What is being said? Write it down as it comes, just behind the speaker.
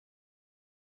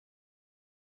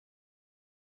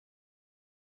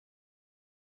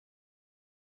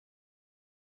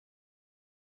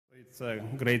It's a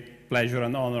great pleasure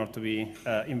and honor to be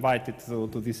invited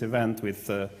to this event with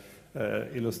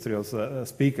illustrious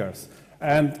speakers.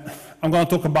 And I'm going to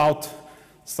talk about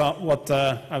what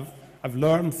I've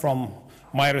learned from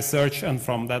my research and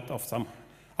from that of some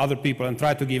other people and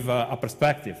try to give a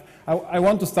perspective. I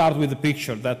want to start with the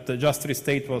picture that just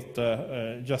restate what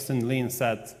Justin Lin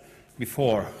said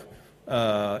before.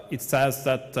 It says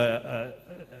that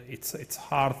it's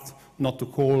hard not to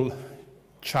call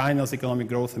China's economic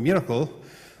growth a miracle.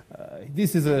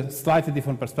 This is a slightly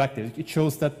different perspective. It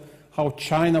shows that how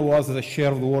China was as a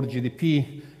share of the world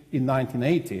GDP in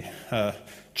 1980.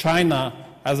 China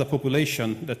has a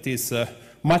population that is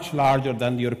much larger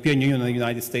than the European Union and the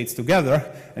United States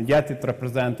together, and yet it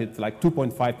represented like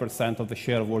 2.5% of the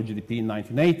share of world GDP in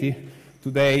 1980.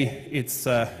 Today, it's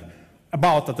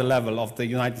about at the level of the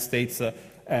United States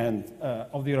and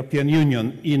of the European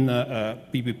Union in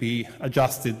PPP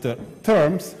adjusted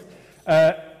terms.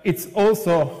 It's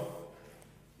also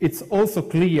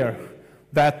clear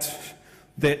that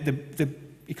the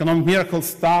economic miracle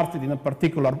started in a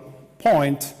particular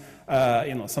point.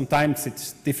 Sometimes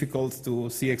it's difficult to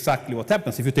see exactly what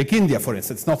happens. If you take India, for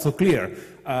instance, it's not so clear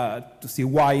to see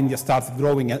why India started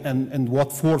growing and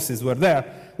what forces were there.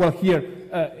 Well, here,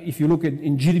 if you look at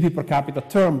in GDP per capita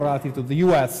term relative to the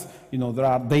US, there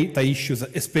are data issues,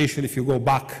 especially if you go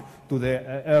back to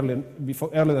the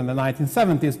earlier than the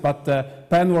 1970s. But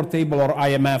Penward table or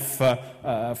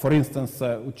IMF, for instance,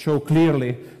 would show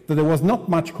clearly that there was not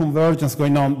much convergence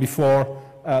going on before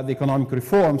the economic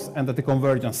reforms, and that the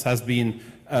convergence has been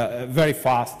very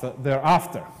fast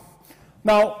thereafter.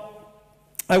 Now,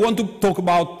 I want to talk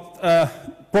about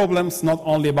problems, not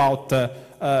only about the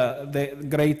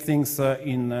great things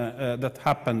that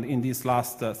happened in these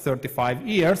last 35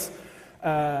 years,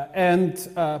 and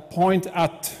point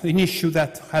at an issue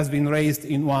that has been raised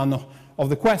in one of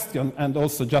the questions, and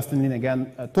also Justin Lin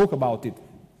again talk about it.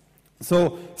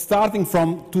 So starting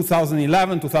from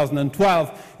 2011,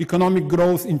 2012, economic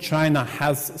growth in China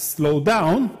has slowed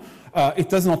down.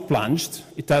 It has not plunged.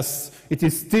 It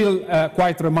is still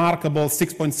quite remarkable,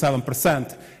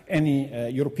 6.7%.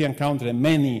 Any European country and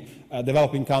many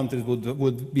developing countries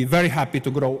would be very happy to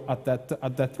grow at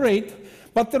that rate.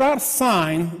 But there are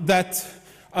signs that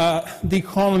the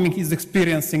economy is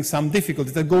experiencing some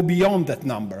difficulties that go beyond that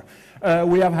number.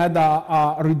 We have had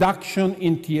a reduction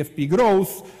in TFP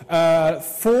growth,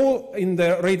 fall in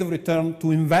the rate of return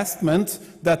to investment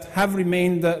that have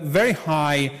remained very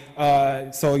high.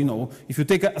 So, if you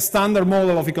take a standard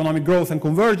model of economic growth and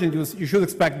convergence, you should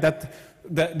expect that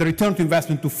the return to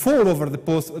investment to fall over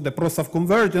the process of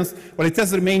convergence. Well, it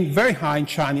has remained very high in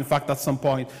China. In fact, at some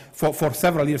point, for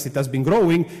several years, it has been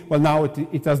growing. Well, now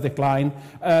it has declined.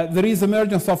 There is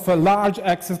emergence of a large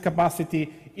excess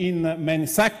capacity in many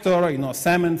sectors,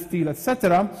 cement, steel,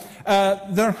 etc.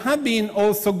 There have been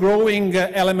also growing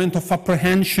element of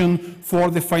apprehension for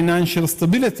the financial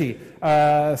stability.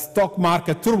 Stock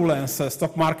market turbulence.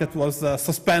 Stock market was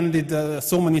suspended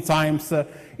so many times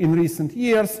in recent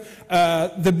years.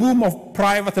 The boom of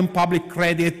private and public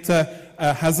credit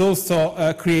has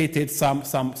also created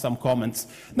some comments.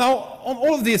 Now, on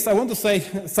all of this, I want to say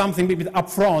something a bit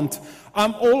upfront.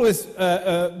 I'm always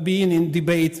being in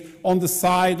debate on the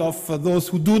side of those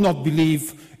who do not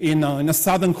believe in a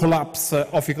sudden collapse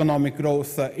of economic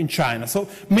growth in China. So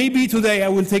maybe today I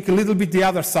will take a little bit the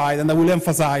other side and I will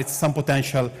emphasize some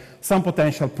potential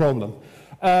problem.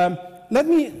 Let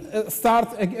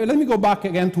me go back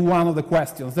again to one of the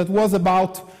questions that was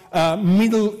about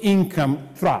middle income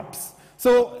traps.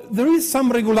 So there is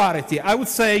some regularity. I would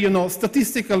say,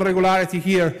 statistical regularity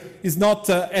here is not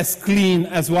as clean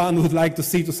as one would like to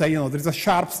see, to say, there's a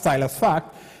sharp style as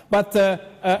fact. But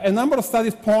a number of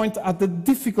studies point at the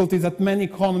difficulties that many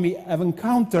economies have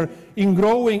encountered in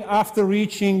growing after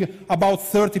reaching about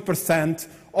 30%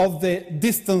 of the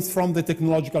distance from the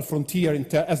technological frontier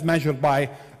as measured by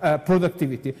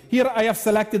productivity. Here I have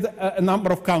selected a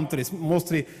number of countries,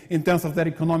 mostly in terms of their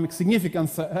economic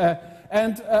significance.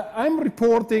 And I'm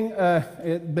reporting,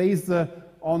 based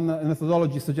on a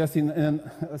methodology suggesting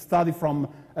a study from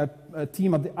a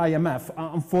team at the IMF.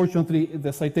 Unfortunately,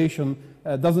 the citation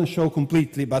doesn't show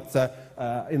completely, but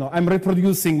I'm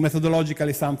reproducing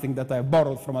methodologically something that I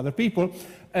borrowed from other people.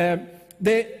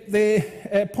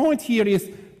 The point here is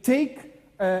take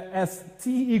as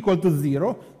t equal to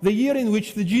 0 the year in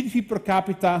which the GDP per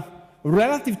capita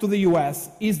relative to the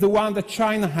US is the one that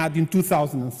China had in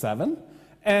 2007,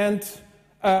 and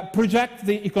project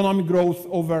the economic growth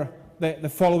over the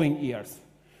following years.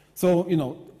 So,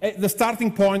 the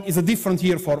starting point is a different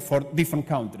year for different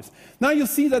countries. Now you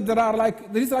see that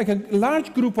there is like a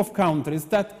large group of countries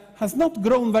that has not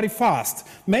grown very fast.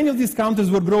 Many of these countries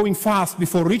were growing fast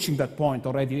before reaching that point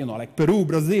already, like Peru,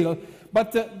 Brazil,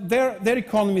 but their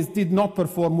economies did not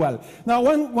perform well. Now,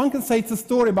 one can say it's a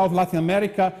story about Latin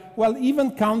America. Well,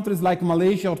 even countries like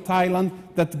Malaysia or Thailand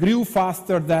that grew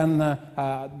faster than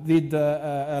did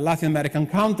Latin American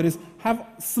countries have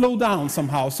slowed down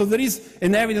somehow. So there is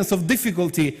an evidence of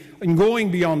difficulty in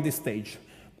going beyond this stage.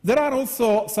 There are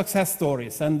also success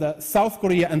stories, and South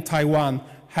Korea and Taiwan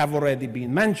have already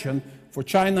been mentioned. For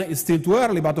China, it's still too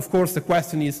early, but of course the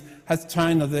question is, has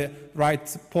China the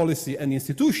right policy and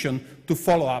institution to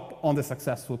follow up on the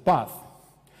successful path?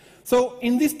 So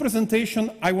in this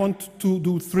presentation, I want to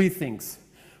do three things.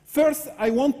 First, I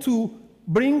want to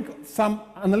bring some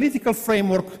analytical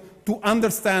framework to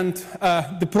understand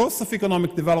the process of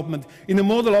economic development in a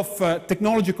model of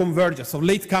technology convergence, of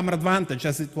latecomer advantage,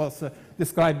 as it was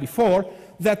described before,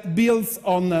 that builds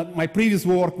on my previous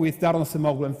work with Daron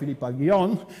Acemoglu and Philippe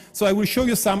Aguillon. So I will show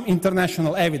you some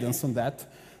international evidence on that.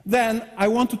 Then I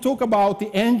want to talk about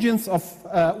the engines of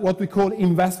what we call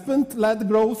investment-led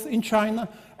growth in China,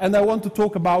 and I want to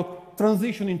talk about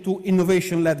transition into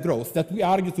innovation-led growth that we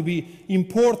argue to be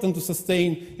important to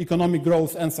sustain economic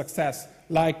growth and success,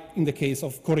 like in the case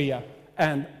of Korea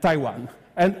and Taiwan.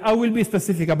 And I will be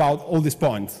specific about all these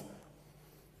points.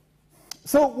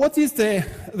 So what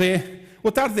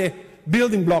are the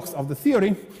building blocks of the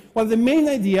theory? Well, the main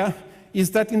idea is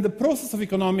that in the process of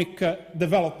economic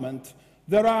development,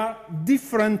 there are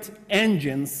different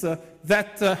engines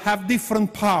that have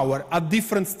different power at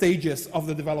different stages of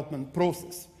the development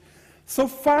process. So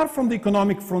far from the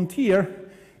economic frontier,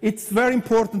 it's very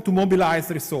important to mobilize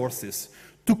resources,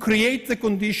 to create the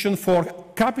condition for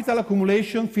capital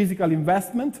accumulation, physical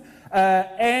investment,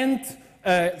 and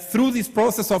through this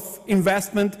process of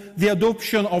investment, the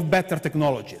adoption of better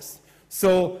technologies.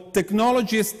 So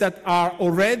technologies that are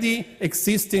already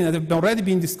existing and have already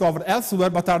been discovered elsewhere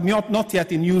but are not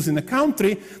yet in use in the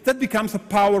country, that becomes a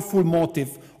powerful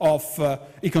motive of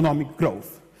economic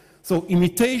growth. So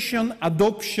imitation,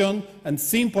 adoption, and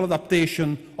simple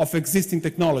adaptation of existing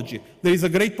technology. There is a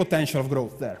great potential of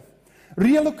growth there.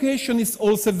 Reallocation is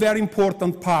also a very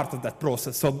important part of that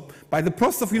process. So by the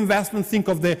process of investment, think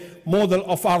of the model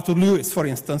of Arthur Lewis, for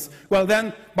instance. Well,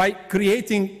 then, by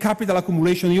creating capital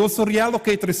accumulation, you also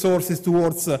reallocate resources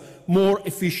towards more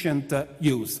efficient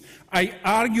use. I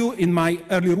argue in my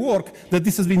earlier work that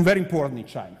this has been very important in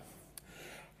China.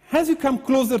 As you come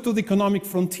closer to the economic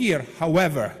frontier,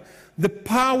 however, the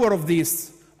power of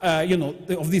this,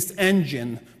 of this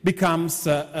engine becomes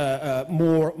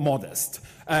more modest.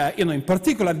 In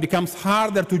particular, it becomes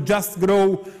harder to just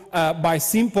grow by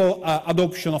simple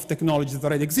adoption of technologies that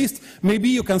already exist. Maybe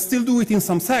you can still do it in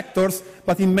some sectors,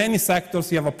 but in many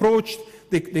sectors you have approached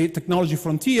the technology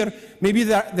frontier. Maybe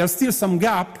there's still some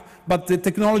gap, but the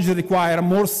technologies require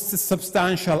more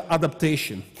substantial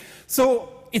adaptation. So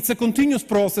it's a continuous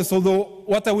process, although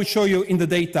what I will show you in the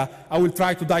data, I will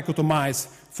try to dichotomize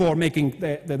for making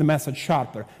the message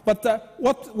sharper. But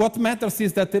what matters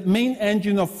is that the main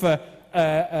engine of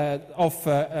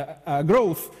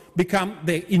growth become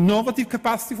the innovative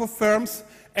capacity for firms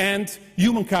and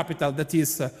human capital that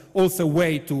is also a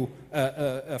way to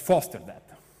foster that.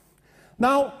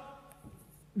 Now,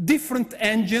 different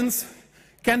engines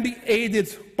can be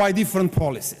aided by different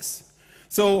policies.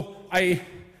 So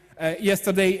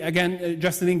yesterday, again,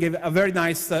 Justin Lin gave a very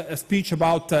nice speech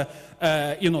about the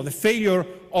failure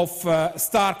of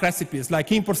stark recipes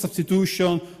like import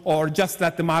substitution or just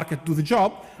let the market do the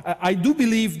job. I do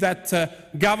believe that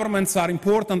governments are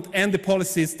important and the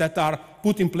policies that are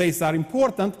put in place are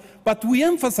important, but we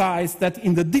emphasize that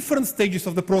in the different stages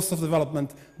of the process of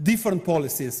development, different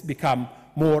policies become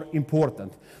more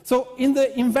important. So in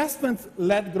the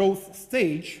investment-led growth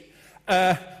stage,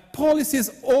 policies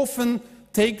often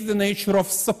take the nature of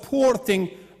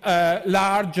supporting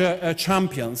large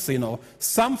champions.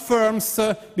 Some firms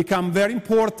become very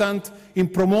important in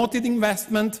promoting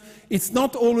investment. It's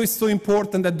not always so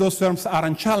important that those firms are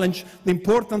unchallenged. The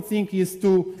important thing is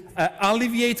to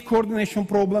alleviate coordination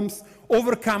problems,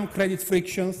 overcome credit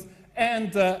frictions,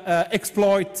 and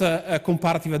exploit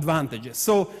comparative advantages.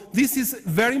 So this is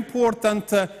very important,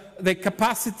 the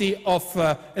capacity of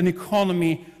an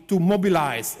economy to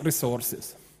mobilize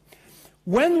resources.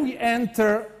 When we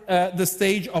enter the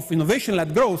stage of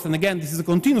innovation-led growth, and again, this is a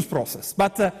continuous process,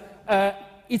 but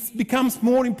it becomes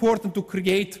more important to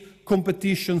create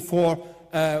competition for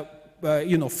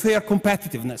fair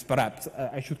competitiveness, perhaps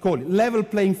I should call it, level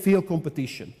playing field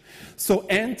competition. So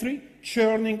entry,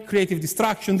 churning, creative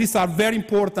destruction, these are very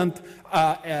important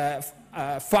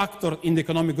factor in the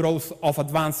economic growth of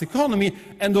advanced economy,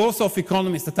 and also of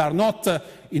economies that are not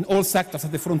in all sectors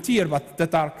at the frontier, but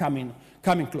that are coming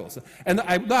closer. And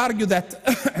I would argue that,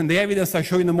 and the evidence I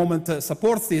show in a moment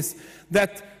supports this,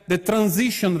 that the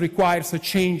transition requires a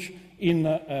change in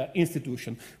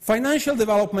institution. Financial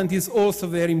development is also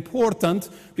very important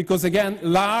because, again,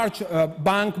 large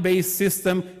bank-based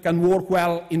system can work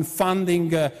well in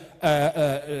funding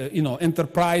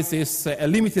enterprises, a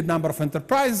limited number of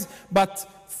enterprises, but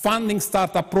funding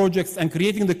startup projects and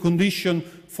creating the condition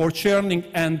for churning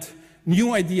and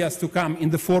new ideas to come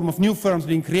in the form of new firms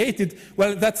being created,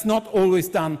 well, that's not always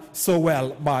done so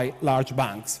well by large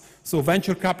banks. So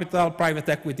venture capital, private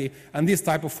equity, and this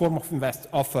type of form of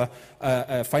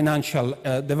financial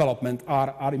development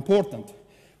are important.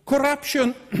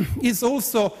 Corruption is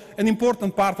also an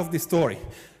important part of the story.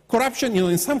 Corruption,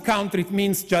 in some countries, it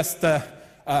means just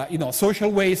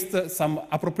social waste, some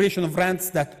appropriation of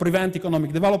rents that prevent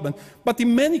economic development. But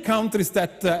in many countries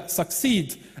that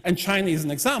succeed, and China is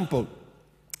an example,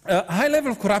 a high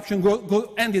level of corruption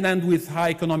go hand in hand with high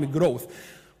economic growth.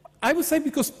 I would say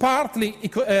because partly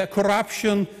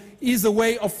corruption is a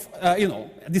way of, a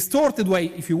distorted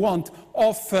way, if you want,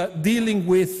 of dealing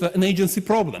with an agency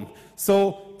problem.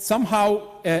 So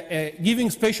somehow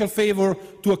giving special favor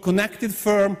to a connected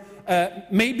firm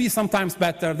may be sometimes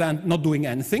better than not doing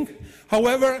anything.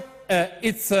 However,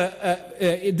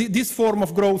 this form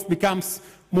of growth becomes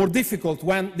more difficult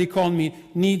when the economy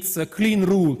needs a clean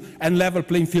rule and level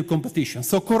playing field competition.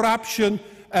 So corruption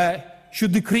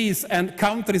should decrease, and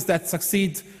countries that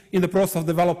succeed in the process of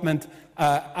development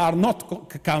are not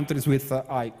countries with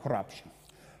high corruption.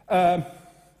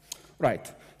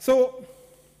 Right. So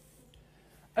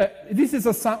this is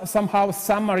a somehow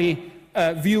summary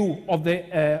view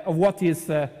of what is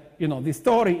the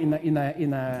story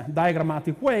in a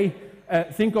diagrammatic way.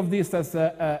 Think of this as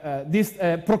this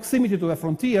proximity to the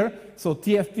frontier, so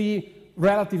TFP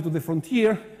relative to the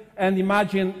frontier, and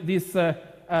imagine this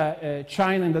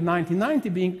China in the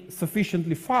 1990s being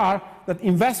sufficiently far that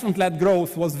investment-led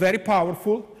growth was very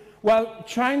powerful, while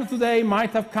China today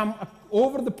might have come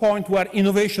over the point where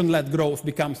innovation-led growth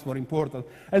becomes more important.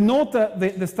 And note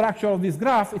the structure of this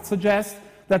graph. It suggests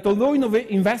that although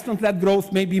investment-led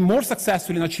growth may be more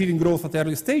successful in achieving growth at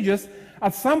early stages,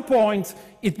 at some point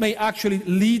it may actually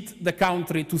lead the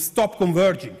country to stop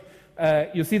converging.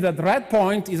 You see that the red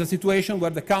point is a situation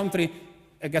where the country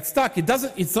gets stuck.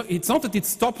 It's not that it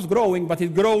stops growing, but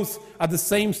it grows at the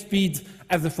same speed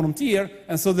as the frontier,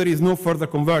 and so there is no further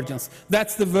convergence.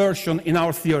 That's the version in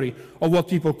our theory of what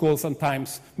people call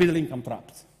sometimes middle-income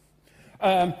traps.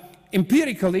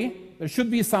 Empirically, there should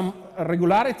be some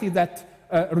regularity that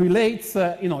relates,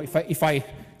 if I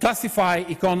classify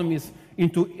economies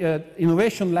into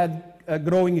innovation-led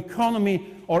growing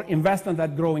economy or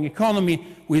investment-led growing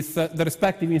economy with the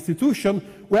respective institution,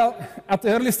 well, at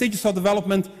the early stages of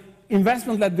development,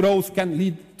 investment-led growth can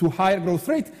lead to higher growth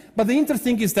rate, but the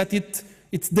interesting is that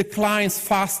it declines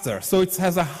faster, so it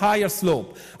has a higher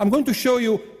slope. I'm going to show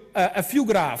you a few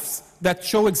graphs that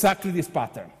show exactly this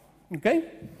pattern, okay?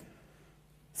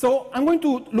 So I'm going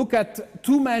to look at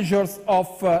two measures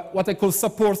of what I call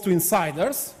supports to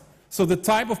insiders. So the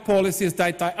type of policies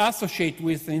that I associate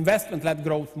with the investment-led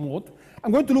growth mode.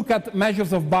 I'm going to look at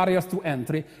measures of barriers to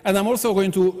entry, and I'm also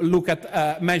going to look at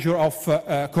a measure of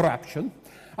corruption.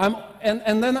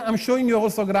 And then I'm showing you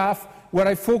also a graph where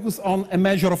I focus on a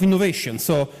measure of innovation,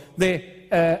 so the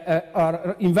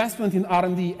investment in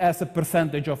R&D as a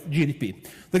percentage of GDP.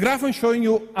 The graph I'm showing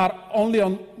you are only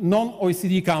on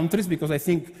non-OECD countries, because I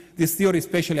think this theory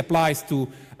especially applies to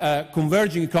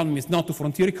converging economies, not to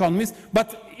frontier economies.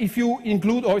 But if you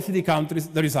include OECD countries,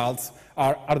 the results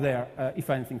are there,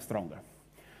 if anything, stronger.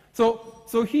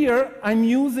 So here I'm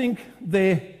using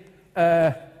the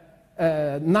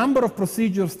number of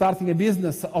procedures starting a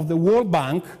business of the World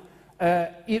Bank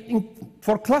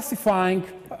for classifying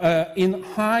in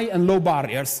high and low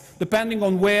barriers, depending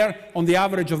on where, on the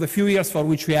average of the few years for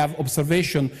which we have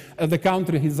observation, the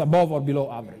country is above or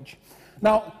below average.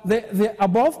 Now, the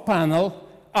above panel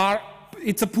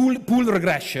it's a pool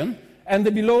regression, and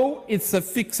the below, it's a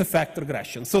fixed effect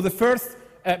regression. So the first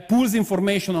pools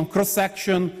information on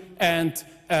cross-section and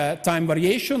time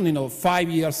variation, 5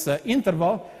 years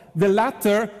interval. The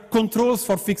latter controls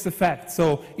for fixed effect,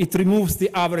 so it removes the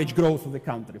average growth of the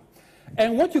country.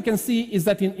 And what you can see is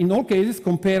that in all cases,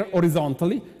 compare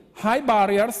horizontally, high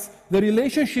barriers, the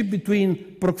relationship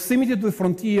between proximity to the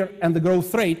frontier and the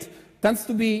growth rate tends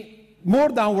to be more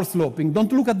downward sloping.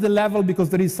 Don't look at the level because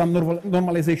there is some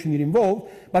normalization here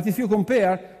involved, but if you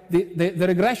compare, the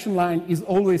regression line is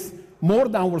always more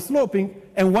downward sloping,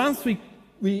 and once we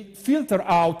we filter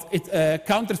out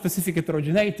country-specific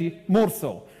heterogeneity more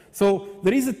so. So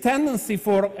there is a tendency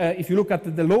for, if you look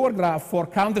at the lower graph, for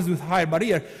countries with higher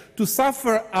barrier to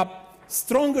suffer a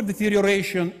stronger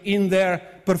deterioration in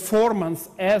their performance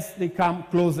as they come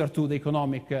closer to the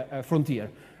economic frontier.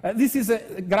 This is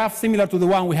a graph similar to the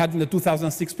one we had in the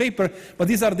 2006 paper, but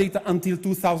these are data until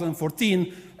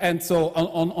 2014, and so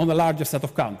on a larger set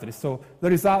of countries. So the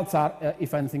results are,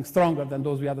 if anything, stronger than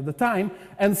those we had at the time,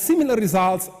 and similar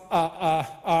results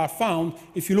are found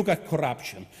if you look at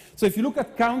corruption. So if you look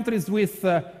at countries with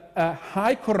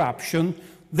high corruption,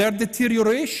 their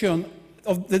deterioration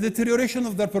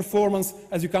of their performance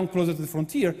as you come closer to the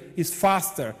frontier is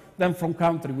faster than from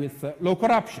countries with low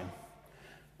corruption.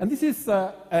 And this is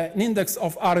an index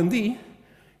of R&D.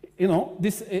 You know,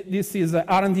 this is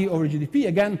R&D over GDP,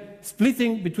 again,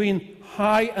 splitting between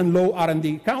high and low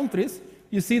R&D countries.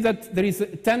 You see that there is a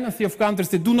tendency of countries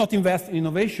that do not invest in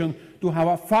innovation to have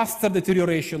a faster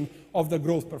deterioration of their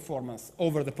growth performance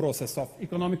over the process of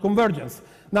economic convergence.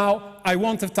 Now, I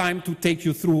won't have time to take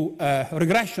you through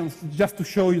regressions, just to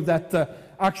show you that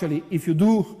actually, if you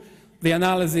do the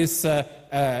analysis,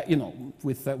 you know,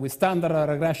 with standard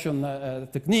regression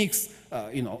techniques,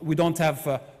 you know, we don't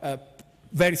have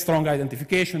very strong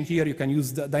identification here. You can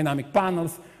use the dynamic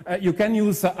panels. You can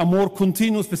use a more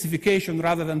continuous specification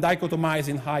rather than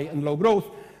dichotomizing high and low growth.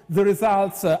 The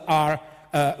results are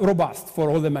robust for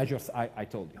all the measures I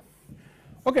told you.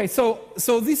 Okay, so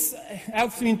this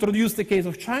helps me introduce the case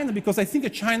of China, because I think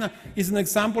that China is an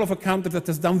example of a country that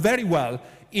has done very well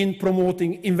in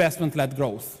promoting investment-led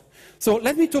growth. So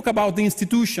let me talk about the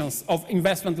institutions of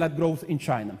investment-led growth in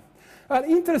China.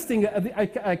 Interesting,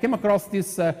 I came across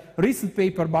this recent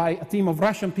paper by a team of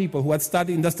Russian people who had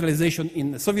studied industrialization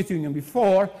in the Soviet Union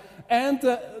before, and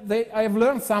I have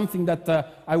learned something that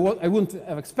I wouldn't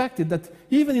have expected, that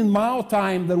even in Mao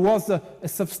time there was a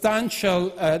substantial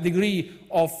degree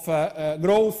of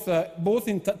growth, both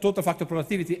in total factor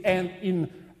productivity and in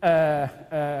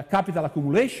capital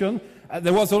accumulation.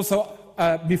 There was also,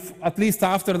 at least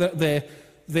after the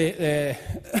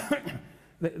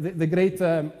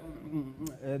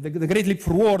Great Leap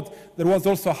Forward, there was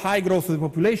also a high growth of the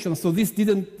population, so this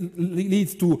didn't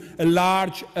lead to a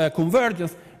large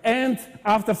convergence. And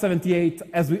after 78,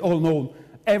 as we all know,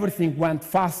 everything went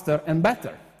faster and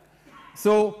better.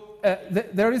 So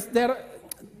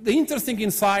the interesting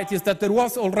insight is that there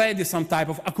was already some type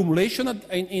of accumulation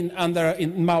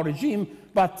in Mao regime,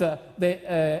 but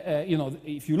you know,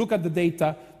 if you look at the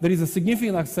data, there is a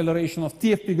significant acceleration of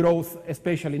TFP growth,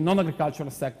 especially in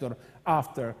non-agricultural sector,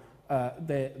 after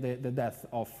the death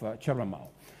of Chairman Mao.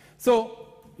 So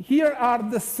here are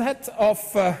the set of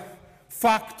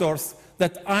factors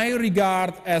that I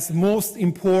regard as most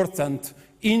important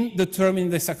in determining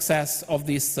the success of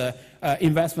this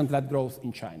investment-led growth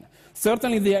in China.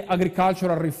 Certainly the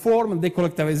agricultural reform and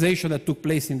decollectivization that took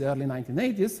place in the early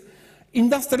 1980s.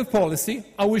 Industrial policy,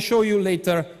 I will show you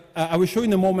later, I will show you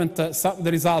in a moment the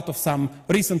result of some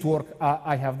recent work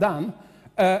I have done.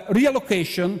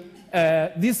 Reallocation,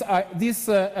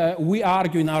 we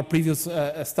argue in our previous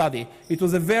study, it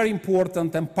was a very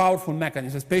important and powerful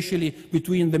mechanism, especially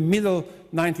between the middle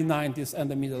 1990s and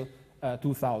the middle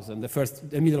 2000,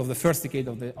 the middle of the first decade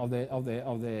of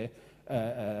the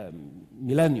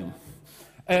millennium.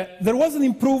 There was an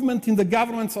improvement in the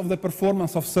governance of the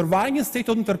performance of surviving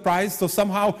state-owned enterprise, so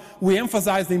somehow we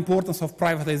emphasize the importance of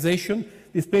privatization.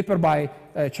 This paper by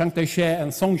Chiang Tai-she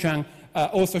and Song Jiang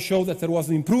also showed that there was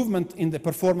an improvement in the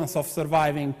performance of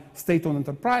surviving state-owned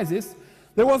enterprises.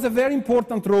 There was a very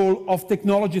important role of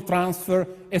technology transfer,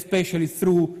 especially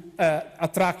through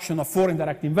attraction of foreign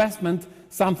direct investment,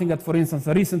 something that, for instance,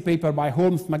 a recent paper by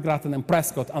Holmes, McGrattan, and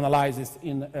Prescott analyzes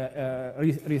in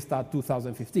Restart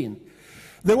 2015.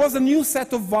 There was a new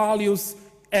set of values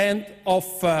and of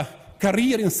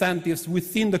career incentives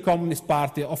within the Communist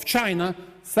Party of China.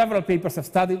 Several papers have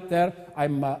studied there.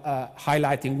 I'm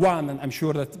highlighting one, and I'm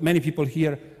sure that many people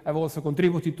here have also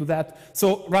contributed to that.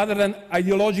 So rather than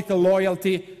ideological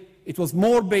loyalty, it was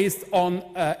more based on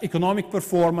economic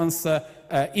performance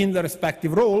in the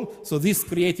respective role. So this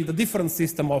created a different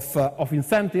system of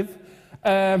incentive.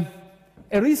 A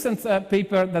recent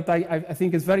paper that I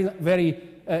think is very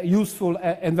useful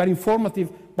and very informative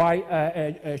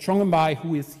by Chong and Bai,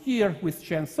 who is here with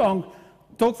Chen Song,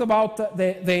 talks about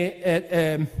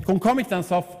the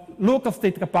concomitance of local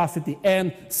state capacity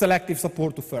and selective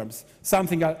support to firms,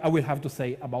 something I will have to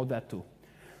say about that too.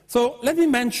 So let me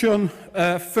mention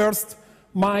first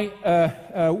my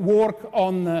work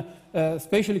on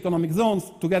spatial economic zones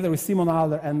together with Simon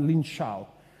Alder and Lin Shao.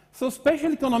 So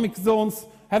spatial economic zones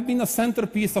have been a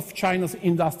centerpiece of China's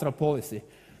industrial policy.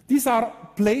 These are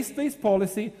place-based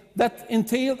policy that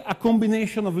entailed a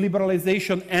combination of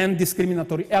liberalization and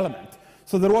discriminatory element.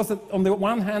 So there was, on the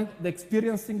one hand, the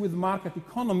experiencing with market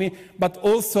economy, but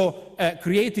also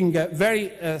creating a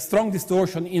very strong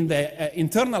distortion in the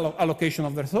internal allocation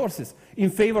of the resources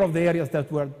in favor of the areas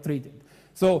that were treated.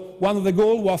 So one of the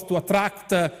goals was to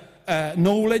attract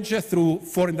knowledge through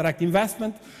foreign direct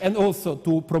investment and also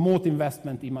to promote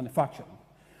investment in manufacturing.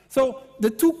 So the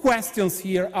two questions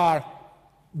here are,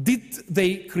 did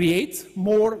they create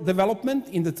more development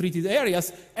in the treated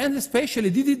areas, and especially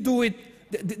did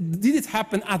it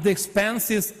happen at the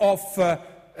expenses of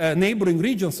neighboring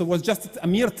regions? So was just a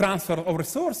mere transfer of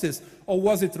resources, or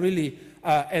was it really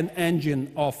an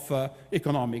engine of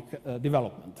economic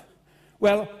development?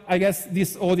 Well, I guess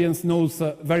this audience knows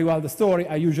very well the story.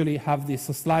 I usually have this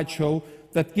slideshow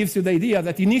that gives you the idea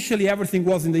that initially everything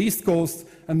was in the East Coast,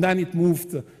 and then it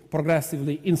moved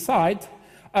progressively inside.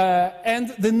 And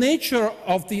the nature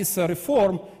of this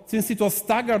reform, since it was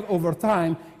staggered over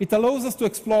time, it allows us to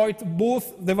exploit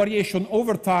both the variation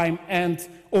over time and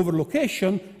over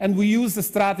location, and we use a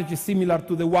strategy similar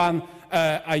to the one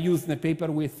I used in a paper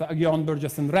with Guillaume,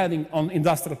 Burgess, and Redding on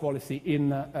industrial policy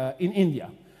in India.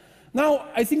 Now,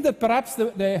 I think that perhaps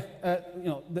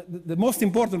the most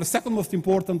important, the second most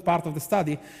important part of the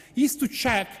study is to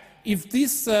check if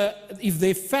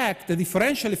the effect, the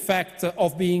differential effect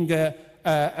of being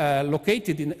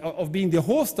of being the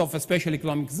host of special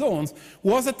economic zones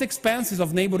was at the expenses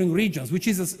of neighboring regions, which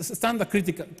is a standard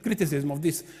criticism of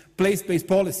this place-based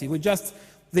policy.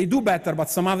 They do better, but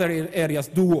some other areas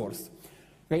do worse.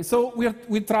 Okay, so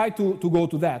we try to go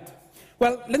to that.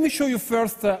 Well, let me show you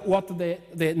first what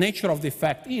the nature of the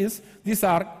effect is. These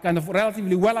are kind of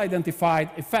relatively well-identified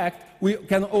effects. We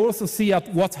can also see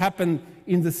at what happened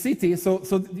in the city. So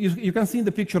you can see in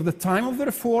the picture the time of the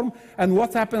reform and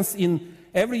what happens in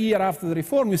every year after the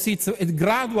reform. You see it's a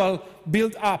gradual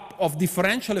build-up of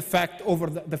differential effect over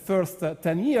the first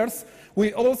 10 years.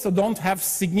 We also don't have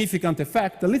significant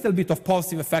effect, a little bit of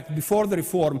positive effect before the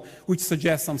reform, which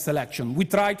suggests some selection. We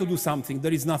try to do something.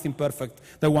 There is nothing perfect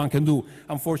that one can do.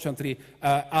 Unfortunately,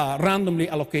 randomly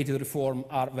allocated reform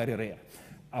are very rare.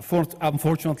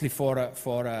 Unfortunately for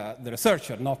the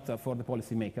researcher, not for the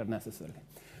policymaker necessarily.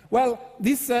 Well,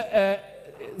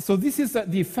 so this is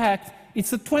the effect.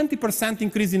 It's a 20%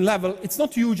 increase in level. It's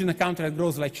not huge in a country that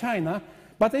grows like China,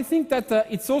 but I think that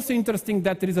it's also interesting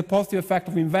that there is a positive effect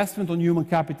of investment on human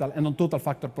capital and on total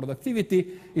factor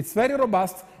productivity. It's very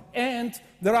robust, and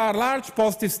there are large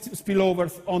positive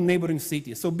spillovers on neighboring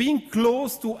cities. So being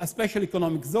close to a special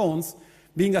economic zones,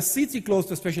 being a city close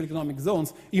to special economic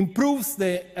zones, improves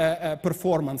the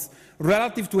performance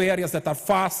relative to areas that are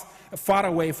far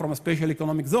away from a special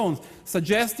economic zones,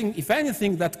 suggesting, if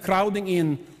anything, that crowding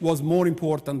in was more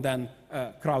important than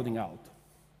crowding out.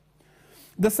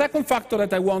 The second factor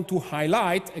that I want to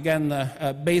highlight, again,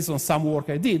 based on some work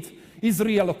I did, is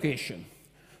reallocation.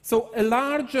 So a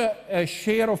large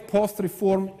share of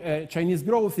post-reform Chinese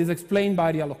growth is explained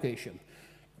by reallocation.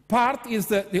 Part is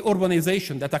the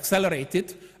urbanization that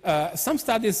accelerated. Some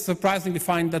studies surprisingly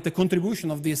find that the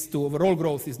contribution of this to overall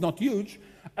growth is not huge.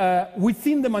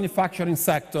 Within the manufacturing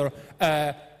sector,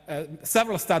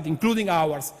 several studies, including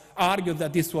ours, argued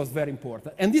that this was very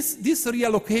important. And this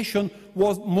reallocation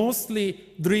was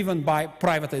mostly driven by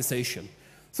privatization.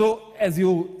 So, as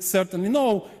you certainly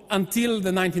know, until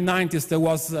the 1990s, there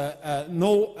was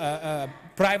no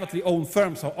privately owned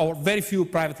firms, or very few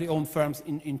privately owned firms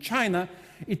in China.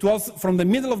 It was from the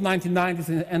middle of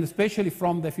 1990s, and especially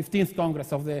from the 15th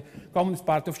Congress of the Communist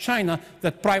Party of China,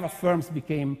 that private firms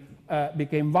became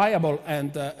viable,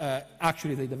 and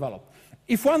actually they developed.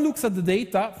 If one looks at the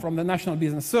data from the National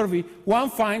Business Survey,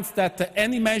 one finds that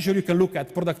any measure you can look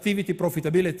at, productivity,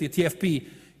 profitability, TFP,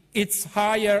 it's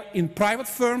higher in private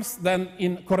firms than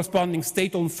in corresponding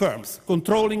state-owned firms,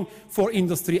 controlling for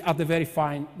industry at the very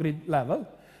fine grid level.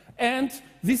 And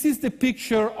this is the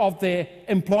picture of the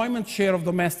employment share of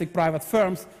domestic private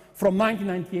firms from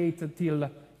 1998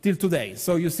 till today.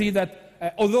 So you see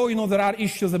that although there are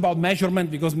issues about measurement,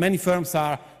 because many firms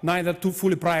are neither too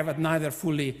fully private, neither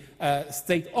fully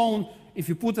state-owned, if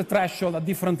you put a threshold at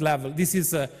different level, this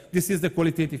is the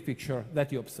qualitative picture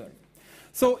that you observe.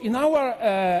 So in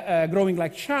our Growing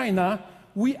Like China,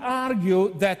 we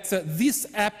argue that this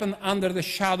happened under the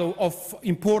shadow of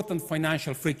important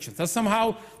financial frictions. That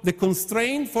somehow the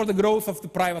constraint for the growth of the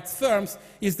private firms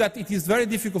is that it is very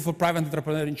difficult for private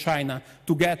entrepreneurs in China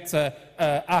to get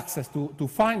access to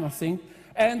financing.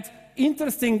 And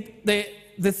interesting,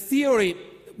 the theory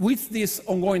with this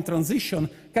ongoing transition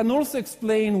can also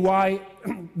explain why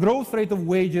growth rate of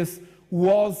wages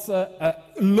was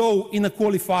low in a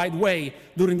qualified way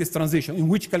during this transition. In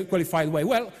which qualified way?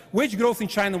 Well, wage growth in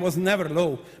China was never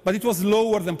low, but it was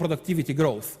lower than productivity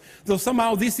growth. So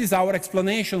somehow this is our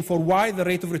explanation for why the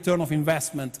rate of return of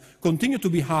investment continued to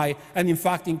be high and in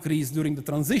fact increased during the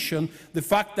transition. The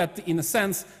fact that, in a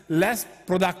sense, less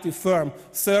productive firm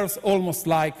serves almost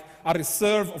like a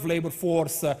reserve of labor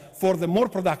force for the more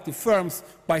productive firms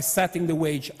by setting the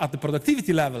wage at the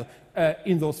productivity level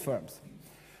in those firms.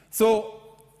 So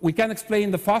we can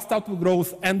explain the fast output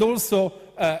growth and also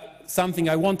something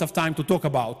I won't have time to talk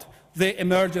about, the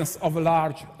emergence of a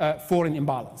large foreign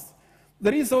imbalance.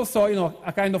 There is also,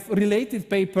 a kind of related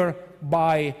paper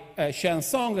by Shen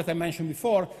Song that I mentioned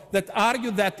before that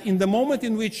argued that in the moment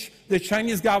in which the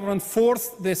Chinese government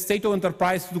forced the state-owned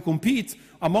enterprises to compete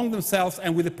among themselves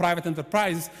and with the private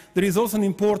enterprises, there is also an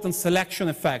important selection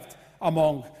effect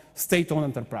among state-owned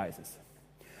enterprises.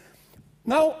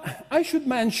 Now, I should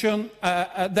mention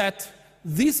that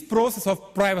this process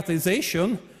of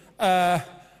privatization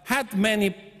had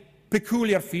many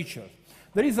peculiar features.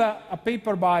 There is a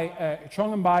paper by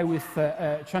Chong and Bai with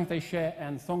Chiang Kai-shek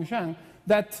and Song Zhang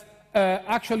that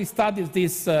actually studies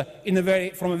this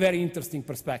from a very interesting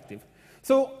perspective.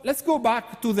 So let's go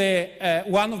back to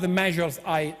one of the measures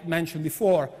I mentioned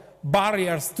before,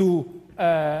 barriers to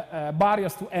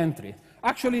entry.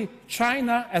 Actually,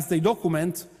 China, as they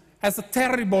document, is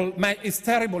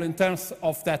terrible in terms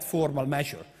of that formal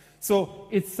measure. So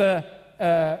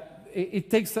it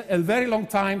takes a very long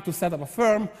time to set up a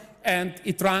firm, and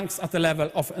it ranks at the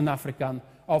level of an African,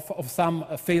 of some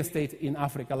failed state in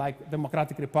Africa, like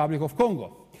Democratic Republic of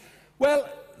Congo. Well,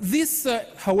 this,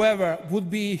 however, would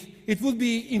be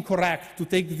incorrect to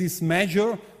take this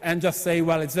measure and just say,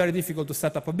 well, it's very difficult to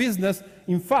set up a business.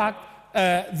 In fact,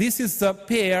 this is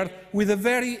paired with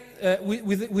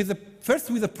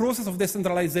first with the process of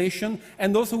decentralization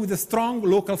and also with a strong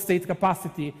local state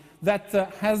capacity that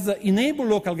has enabled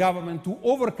local government to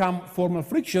overcome formal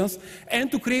frictions and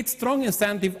to create strong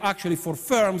incentive actually for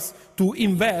firms to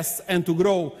invest and to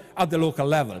grow at the local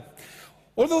level.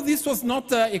 Although this was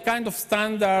not a kind of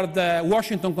standard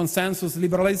Washington consensus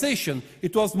liberalization,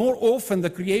 it was more often the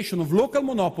creation of local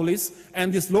monopolies,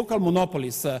 and these local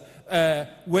monopolies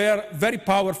were very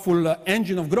powerful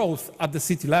engine of growth at the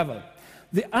city level.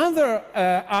 The other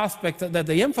aspect that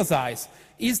they emphasize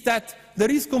is that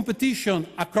there is competition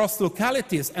across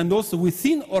localities and also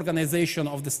within organization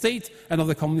of the state and of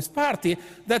the Communist Party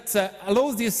that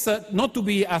allows this not to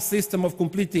be a system of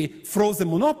completely frozen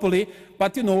monopoly,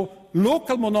 but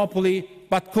local monopoly,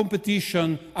 but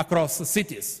competition across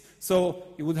cities. So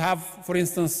you would have, for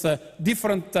instance,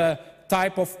 different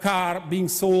type of car being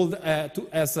sold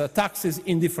as taxis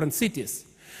in different cities.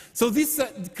 So this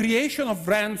creation of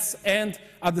rents and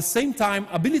at the same time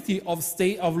ability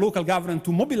of local government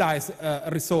to mobilize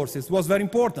resources was very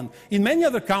important. In many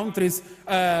other countries,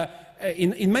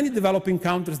 in many developing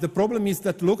countries, the problem is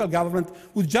that local government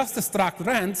would just extract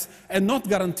rents and not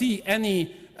guarantee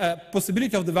any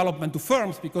possibility of development to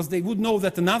firms because they would know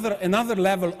that another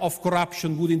level of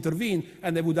corruption would intervene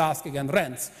and they would ask again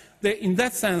rents. In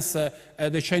that sense,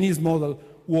 the Chinese model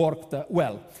worked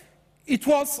well. It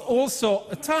was also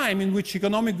a time in which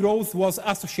economic growth was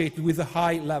associated with a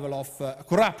high level of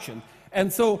corruption.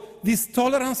 And so this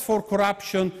tolerance for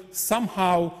corruption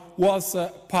somehow was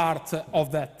part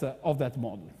of that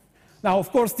model. Now,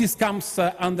 of course, this comes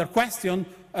under question,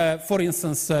 for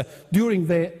instance, during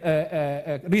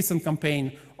the recent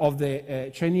campaign of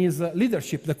the Chinese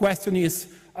leadership. The question is,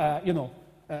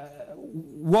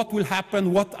 what will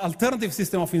happen, what alternative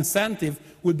system of incentive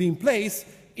will be in place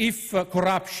if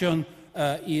corruption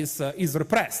is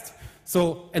repressed.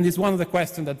 So, and it's one of the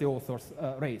questions that the authors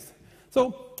raise.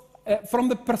 So, from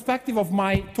the perspective of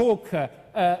my talk,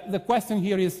 the question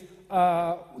here is,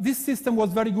 this system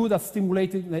was very good at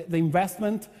stimulating the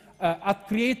investment, at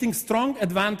creating strong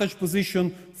advantage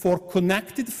position for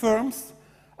connected firms.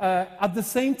 At the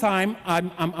same time,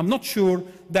 I'm not sure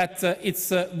that it's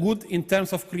good in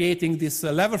terms of creating this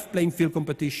level playing field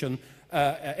competition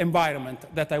environment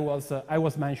that I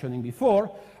was mentioning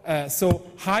before. So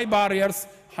high barriers,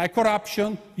 high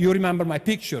corruption, you remember my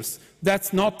pictures.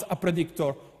 That's not a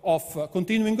predictor of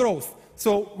continuing growth.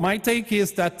 So my take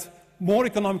is that more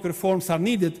economic reforms are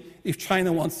needed if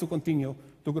China wants to continue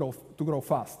to grow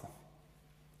fast.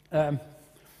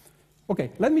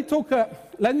 Okay, let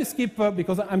me skip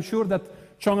because I'm sure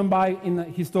that Chong and Bai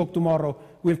in his talk tomorrow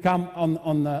will come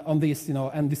on this,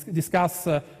 and discuss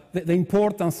the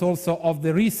importance also of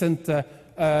the recent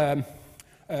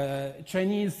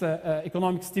Chinese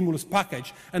economic stimulus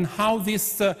package and how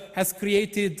this has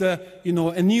created,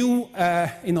 a new,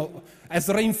 has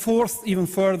reinforced even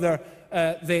further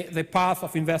the path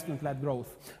of investment-led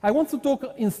growth. I want to talk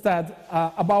instead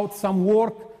about some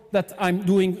work that I'm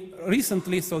doing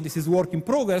recently, so this is work in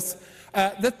progress,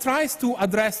 that tries to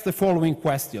address the following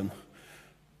question.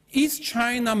 Is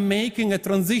China making a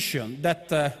transition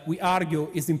that we argue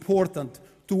is important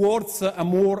towards a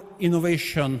more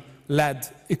innovation-led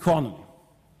economy?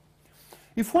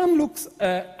 If one looks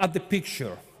at the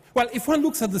picture, well, if one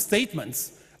looks at the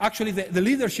statements, actually the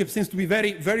leadership seems to be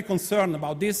very, very concerned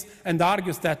about this and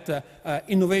argues that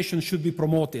innovation should be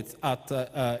promoted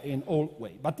in all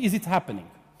ways. But is it happening?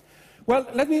 Well,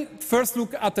 let me first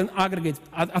look at an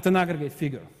aggregate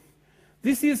figure.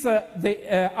 This is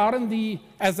the R&D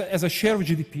as a share of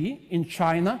GDP in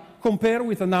China compared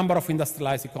with a number of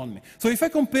industrialized economies. So if I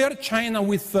compare China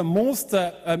with most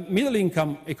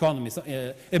middle-income economies,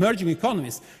 emerging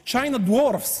economies, China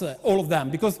dwarfs all of them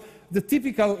because the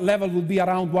typical level would be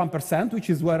around 1%, which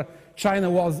is where China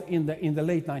was in the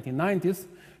late 1990s.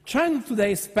 China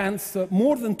today spends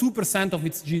more than 2% of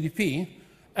its GDP,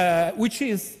 which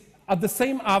is at the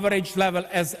same average level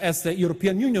as the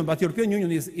European Union, but the European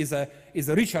Union is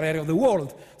a richer area of the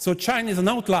world. So China is an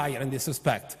outlier in this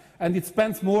respect, and it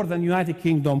spends more than United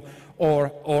Kingdom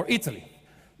or Italy.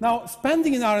 Now,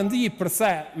 spending in R&D per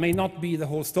se may not be the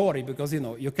whole story because,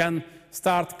 you can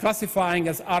start classifying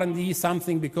as R&D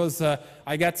something because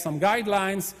I get some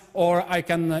guidelines or I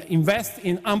can invest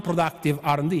in unproductive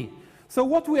R&D. So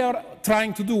what we are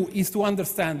trying to do is to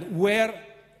understand where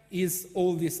is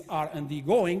all this R&D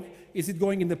going? Is it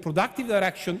going in the productive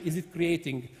direction? Is it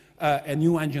creating a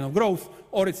new engine of growth?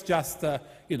 Or it's just,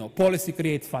 policy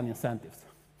creates fun incentives?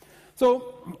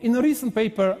 So in a recent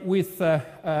paper with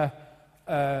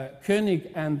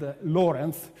Koenig and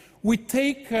Lawrence, we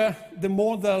take the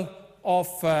model of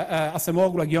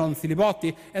Acemoglu, Aguillon,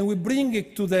 Zilibotti, and we bring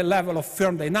it to the level of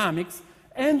firm dynamics,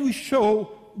 and we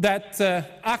show that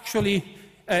actually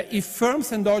if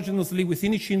firms endogenously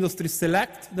within each industry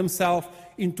select themselves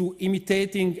into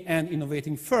imitating and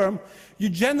innovating firm, you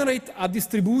generate a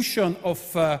distribution of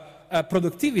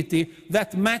productivity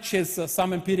that matches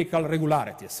some empirical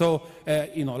regularity. So,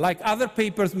 like other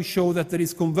papers, we show that there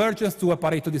is convergence to a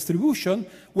Pareto distribution,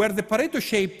 where the Pareto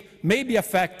shape may be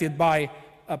affected by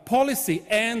policy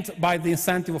and by the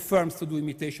incentive of firms to do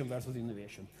imitation versus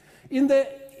innovation. In the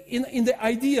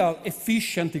ideal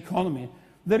efficient economy,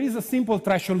 there is a simple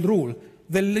threshold rule.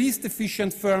 The least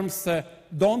efficient firms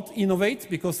don't innovate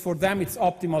because for them it's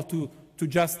optimal to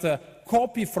just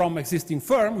copy from existing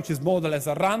firm, which is modeled as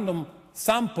a random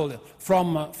sample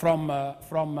from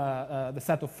the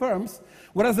set of firms,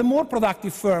 whereas the more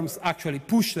productive firms actually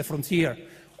push the frontier,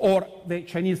 or the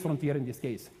Chinese frontier in this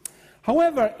case.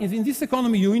 However, in this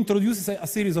economy, you introduce a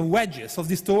series of wedges, of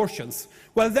distortions.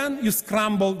 Well, then you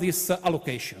scramble this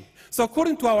allocation. So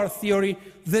according to our theory,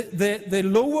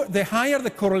 the higher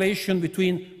the correlation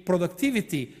between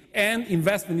productivity and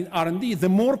investment in R&D, the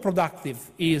more productive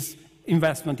is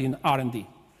investment in R&D.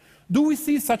 Do we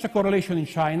see such a correlation in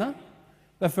China?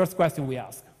 The first question we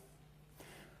ask.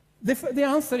 The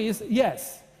answer is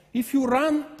yes. If you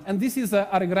run, and this is a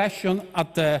regression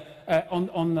at a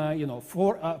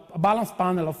balanced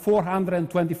panel of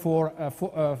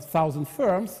 424,000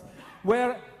 firms,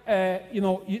 where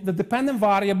the dependent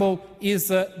variable is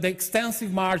the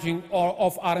extensive margin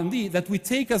of R&D that we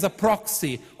take as a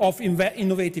proxy of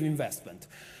innovative investment.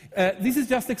 This is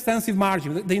just extensive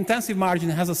margin. The intensive margin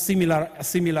has a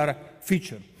similar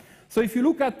feature. So if you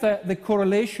look at the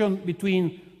correlation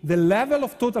between the level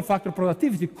of total factor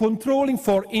productivity, controlling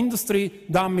for industry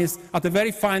dummies at a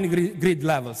very fine grid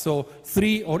level, so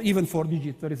 3 or even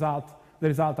 4-digit, the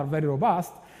results are very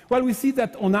robust. Well, we see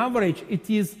that on average, it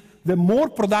is the more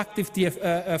productive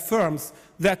firms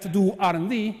that do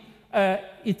R&D.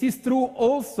 It is true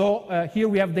also, here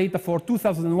we have data for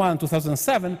 2001 and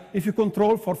 2007, if you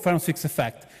control for firm's fixed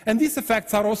effect. And these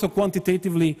effects are also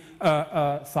quantitatively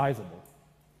sizable.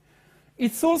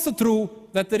 It's also true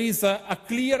that there is a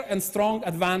clear and strong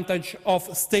advantage of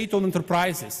state-owned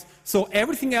enterprises. So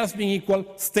everything else being equal,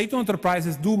 state-owned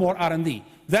enterprises do more R&D.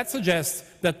 That suggests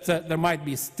that there might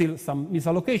be still some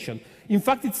misallocation. In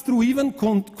fact, it's true even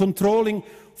controlling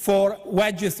for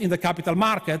wedges in the capital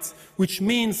markets, which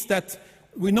means that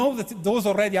we know that those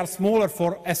already are smaller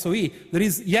for SOE. There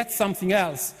is yet something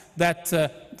else that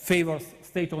favors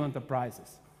state-owned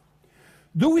enterprises.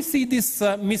 Do we see this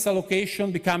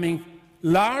misallocation becoming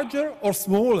larger or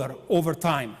smaller over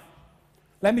time?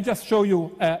 Let me just show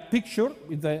you a picture,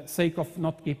 with the sake of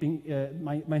not keeping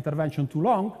my intervention too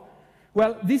long.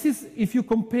 Well, this is, if you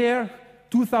compare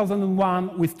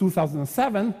 2001 with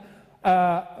 2007,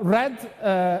 red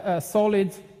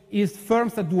solid is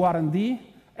firms that do R&D,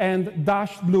 and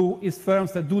dashed blue is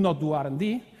firms that do not do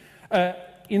R&D.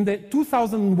 In the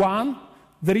 2001,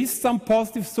 there is some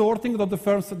positive sorting of the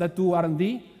firms that do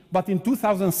R&D, but in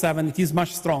 2007 it is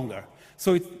much stronger.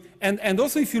 So and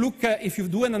also if you look, if you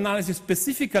do an analysis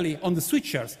specifically on the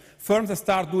switchers, firms that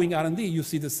start doing R&D, you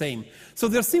see the same. So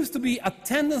there seems to be a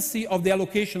tendency of the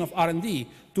allocation of R&D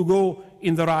to go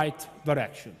in the right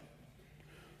direction.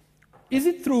 Is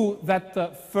it true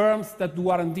that firms that do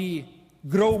R&D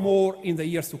grow more in the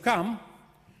years to come?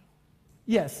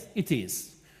 Yes, it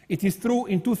is. It is true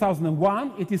in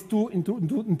 2001, it is true in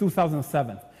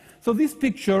 2007. So this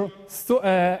picture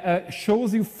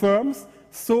shows you firms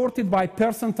sorted by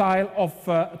percentile of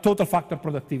total factor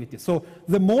productivity. So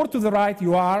the more to the right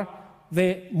you are,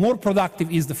 the more productive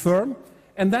is the firm.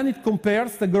 And then it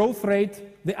compares the growth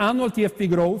rate, the annual TFP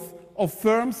growth of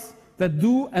firms that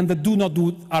do and that do not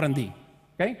do R&D.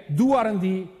 Okay? Do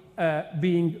R&D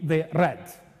being the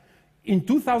red. In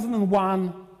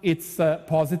 2001, it's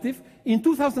positive. In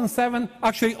 2007,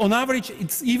 actually, on average,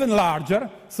 it's even larger.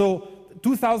 So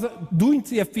doing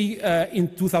TFP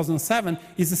in 2007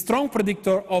 is a strong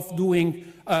predictor of doing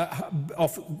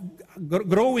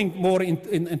growing more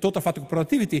in total factor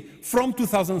productivity from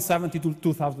 2007 to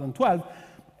 2012.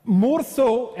 More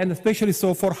so, and especially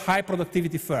so for high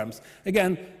productivity firms.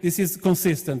 Again, this is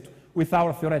consistent with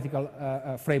our theoretical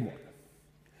framework.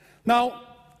 Now,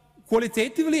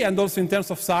 qualitatively and also in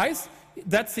terms of size,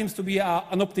 that seems to be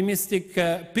an optimistic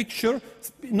picture.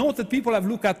 Note that people have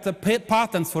looked at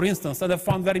patents, for instance, and have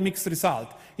found very mixed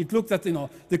results. It looked at,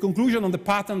 the conclusion on the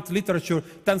patent literature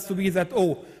tends to be that,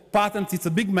 patents, it's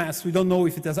a big mess. We don't know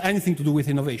if it has anything to do with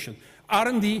innovation.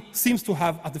 R&D seems to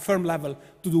have, at the firm level,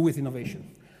 to do with innovation.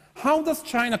 How does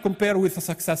China compare with a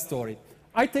success story?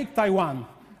 I take Taiwan,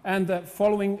 and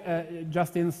following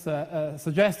Justin's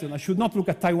suggestion, I should not look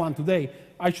at Taiwan today.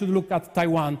 I should look at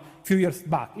Taiwan a few years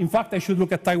back. In fact, I should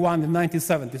look at Taiwan in the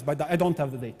 1970s, but I don't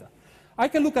have the data. I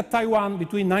can look at Taiwan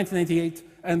between 1988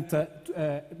 and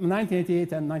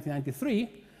 1993,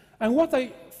 and what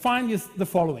I find is the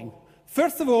following.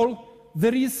 First of all,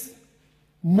 there is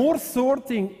more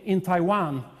sorting in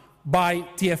Taiwan by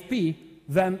TFP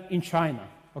than in China.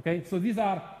 Okay, so these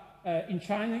are, in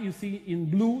China, you see in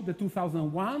blue the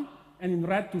 2001 and in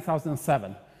red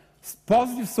 2007.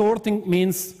 Positive sorting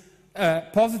means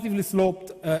positively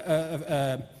sloped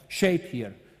shape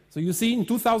here. So you see in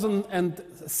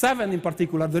 2007 in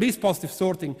particular, there is positive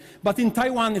sorting, but in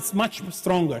Taiwan it's much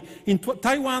stronger. In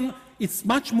Taiwan, it's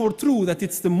much more true that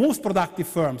it's the most productive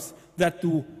firms that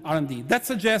do R&D. That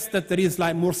suggests that there is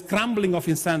like more scrambling of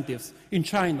incentives in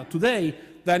China today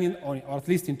than in, or at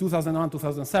least in 2001,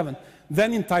 2007,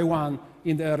 than in Taiwan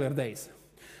in the earlier days.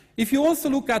 If you also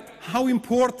look at how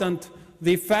important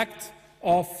the effect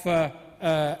of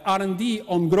R&D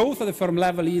on growth at the firm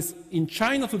level is in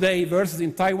China today versus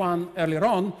in Taiwan earlier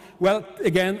on, well,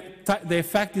 again, the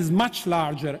effect is much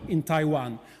larger in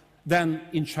Taiwan than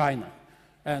in China.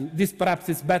 And this perhaps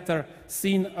is better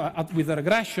seen with the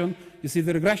regression. You see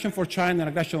the regression for China,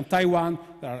 regression on Taiwan,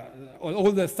 there are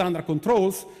all the standard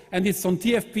controls, and it's on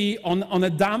TFP on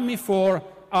a dummy for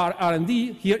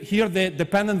R&D. Here the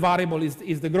dependent variable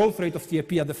is the growth rate of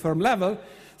TFP at the firm level.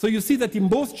 So you see that in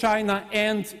both China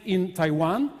and in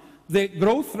Taiwan, the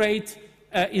growth rate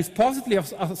is positively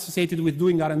associated with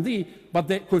doing R&D, but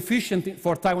the coefficient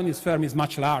for Taiwanese firm is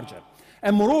much larger.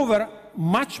 And moreover,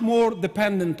 much more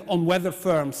dependent on whether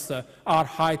firms are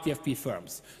high TFP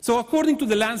firms. So according to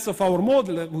the lens of our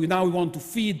model, we now want to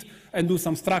feed and do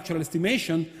some structural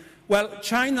estimation. Well,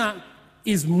 China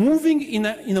is moving in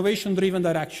an innovation-driven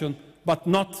direction, but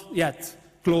not yet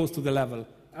close to the level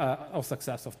of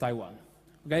success of Taiwan.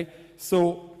 Okay?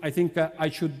 So I think I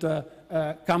should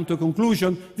come to a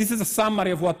conclusion. This is a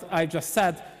summary of what I just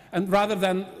said, and rather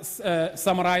than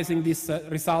summarizing this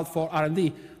result for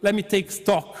R&D, let me take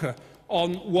stock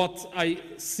on what I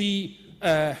see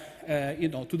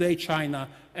today China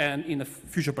and in a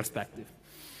future perspective.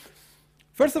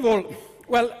 First of all,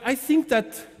 well, I think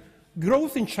that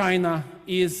growth in China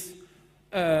is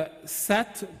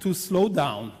set to slow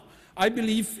down. I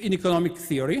believe in economic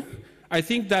theory. I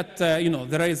think that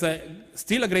there is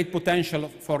still a great potential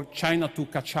for China to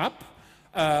catch up,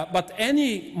 but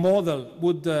any model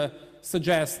would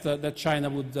suggest that China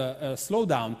would slow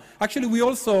down. Actually, we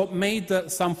also made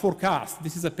some forecasts.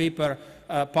 This is a paper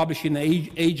published in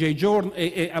AJ Journal,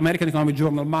 American Economic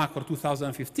Journal Macro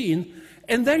 2015,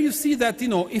 and there you see that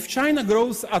if China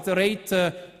grows at a rate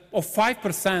of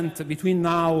 5% between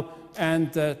now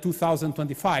and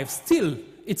 2025, still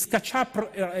its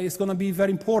catch-up is going to be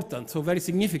very important, so very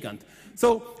significant.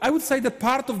 So I would say that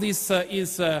part of this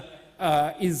is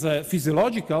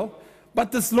physiological,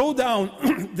 But the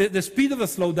slowdown, the speed of the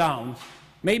slowdown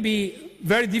may be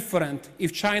very different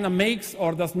if China makes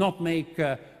or does not make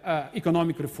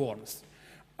economic reforms.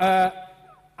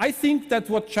 I think that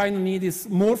what China needs is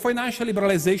more financial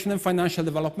liberalization and financial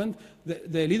development.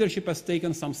 The leadership has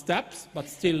taken some steps, but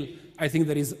still I think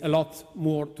there is a lot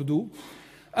more to do.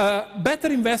 Better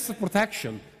investor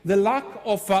protection. The lack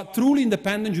of a truly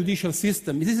independent judicial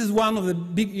system. This is one of the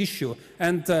big issues,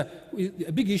 and a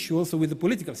big issue also with the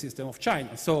political system of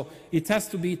China. So it has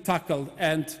to be tackled,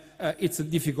 and it's a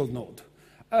difficult node.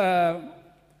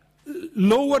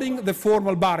 Lowering the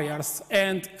formal barriers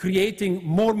and creating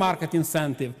more market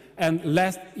incentive and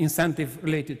less incentive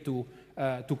related to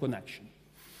connection.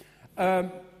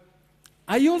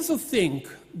 I also think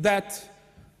that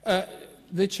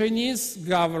the Chinese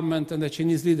government and the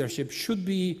Chinese leadership should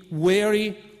be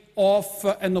wary of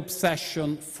an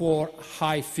obsession for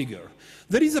high figure.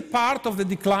 There is a part of the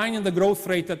decline in the growth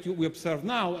rate that we observe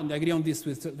now, and I agree on this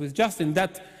with Justin,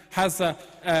 that has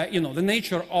the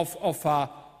nature of a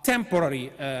temporary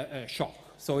shock.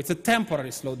 So it's a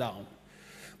temporary slowdown.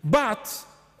 But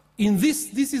in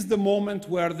this is the moment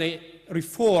where the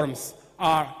reforms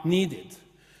are needed.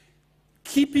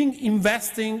 Keeping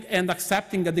investing and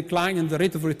accepting a decline in the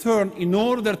rate of return in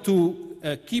order to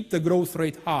keep the growth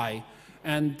rate high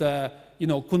and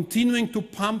continuing to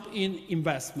pump in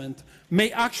investment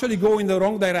may actually go in the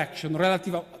wrong direction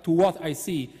relative to what I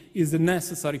see is the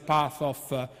necessary path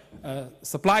of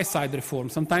supply-side reform.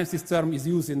 Sometimes this term is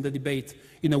used in the debate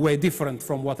in a way different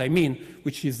from what I mean,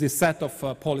 which is this set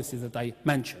of policies that I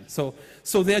mentioned. So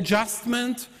the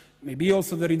adjustment, maybe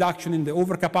also the reduction in the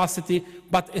overcapacity,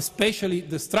 but especially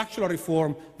the structural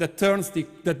reform that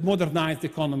that modernizes the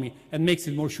economy and makes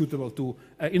it more suitable to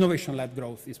innovation-led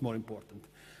growth is more important.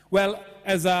 Well,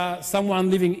 as someone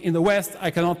living in the West,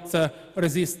 I cannot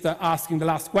resist asking the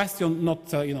last question.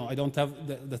 I don't have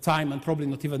the time and probably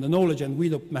not even the knowledge, and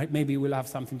Guido maybe will have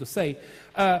something to say.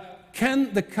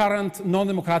 Can the current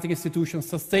non-democratic institutions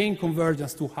sustain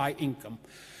convergence to high income?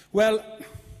 Well,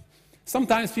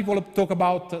 sometimes people talk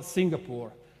about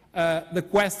Singapore. The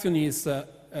question is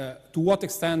to what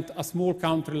extent a small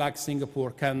country like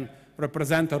Singapore can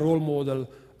represent a role model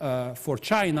for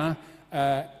China.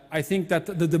 I think that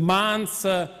the demands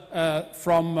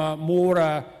from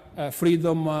more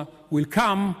freedom will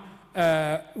come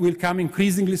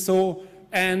increasingly so,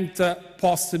 and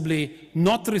possibly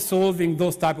not resolving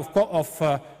those type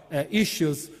of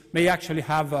issues may actually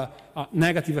have a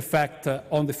negative effect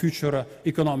on the future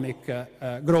economic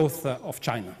growth of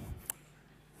China.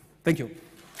 Thank you.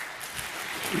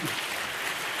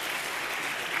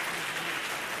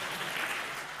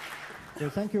 Well,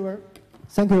 thank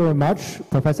you very much,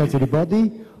 Professor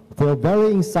Zilibotti, for a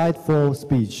very insightful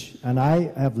speech, and I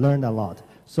have learned a lot.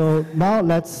 So now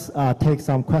let's take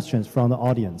some questions from the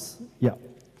audience. Yeah,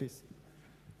 please.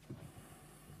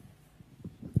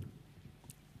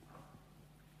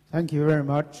 Thank you very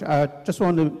much. I just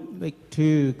want to make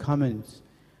two comments.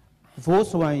 The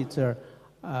first one is,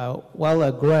 while I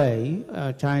agree,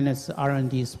 China's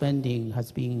R&D spending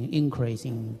has been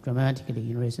increasing dramatically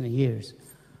in recent years,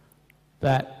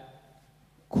 but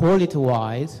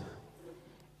quality-wise,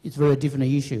 it's a very different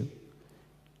issue.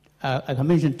 I can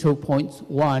mention 2 points.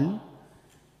 One,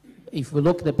 if we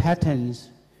look at the patents,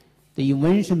 the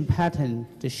invention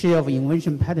patent, the share of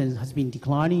invention patents has been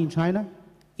declining in China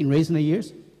in recent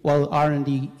years, while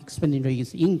R&D expenditure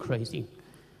is increasing.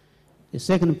 The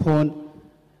second point,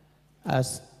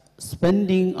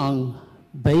 spending on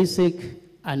basic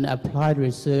and applied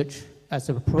research as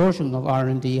a proportion of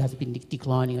R&D has been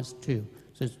declining as too.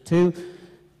 So two,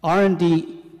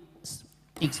 R&D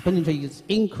expenditure is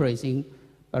increasing,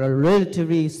 but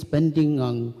relatively spending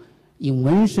on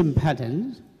invention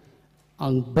patents,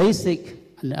 on basic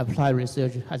and applied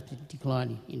research has been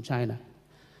declining in China.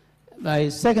 My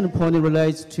second point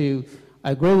relates to,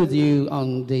 I agree with you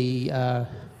on the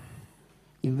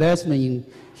investment in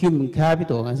human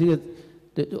capital. I think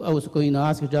that I was going to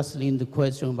ask Justin the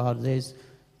question about this.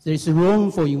 There's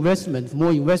room for investment,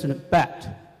 more investment, but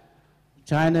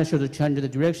China should change the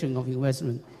direction of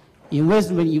investment.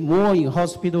 Investment more in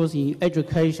hospitals, in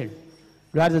education,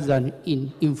 rather than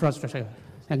in infrastructure.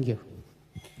 Thank you.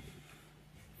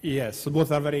 Yes, so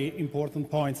both are very important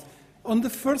points. On the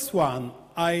first one,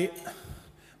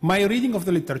 my reading of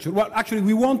the literature, well, actually,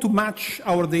 we want to match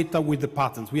our data with the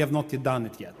patents. We have not yet done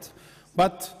it yet.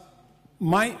 But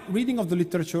my reading of the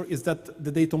literature is that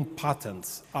the data on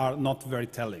patents are not very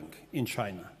telling in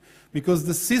China, because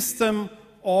the system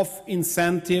of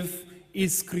incentive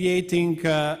is creating,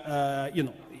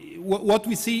 what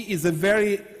we see is a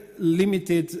very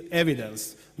limited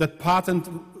evidence that patent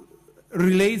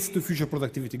relates to future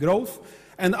productivity growth,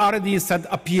 and R&D instead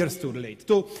appears to relate.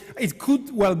 So it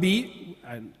could well be,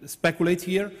 I speculate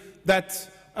here, that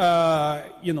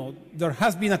there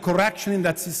has been a correction in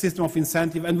that system of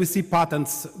incentive, and we see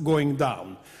patents going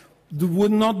down. That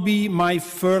would not be my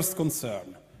first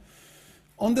concern.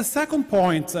 On the second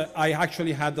point, I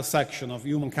actually had a section of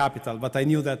human capital, but I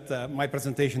knew that my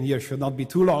presentation here should not be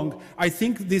too long. I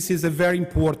think this is a very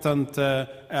important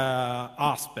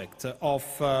aspect of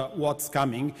what's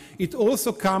coming. It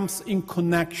also comes in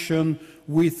connection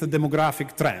with the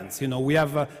demographic trends. We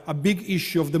have a big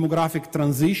issue of demographic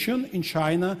transition in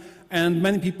China, and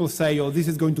many people say, oh, this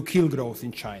is going to kill growth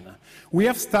in China. We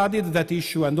have studied that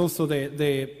issue, and also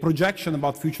the projection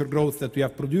about future growth that we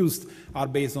have produced are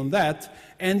based on that.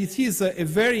 And it is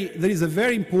there is a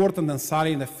very important and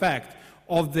salient effect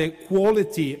of the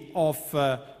quality of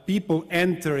people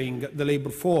entering the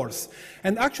labor force.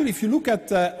 And actually, if you look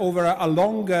at over a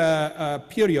long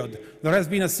period, there has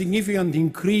been a significant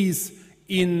increase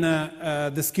in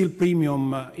the skill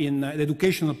premium, in the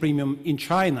educational premium in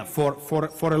China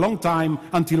for a long time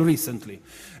until recently.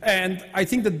 And I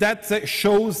think that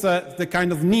shows the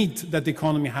kind of need that the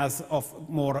economy has of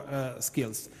more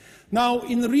skills. Now,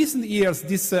 in recent years,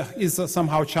 this is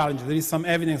somehow challenging. There is some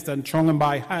evidence that Chong and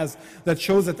Bai has that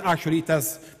shows that actually it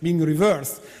has been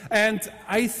reversed. And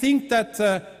I think that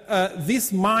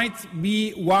this might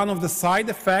be one of the side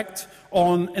effects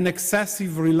on an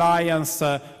excessive reliance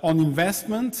on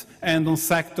investment and on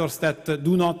sectors that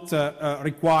do not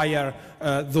require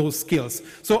those skills.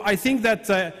 So I think that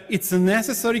it's a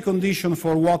necessary condition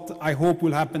for what I hope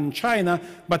will happen in China,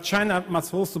 but China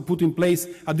must also put in place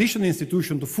additional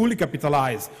institutions to fully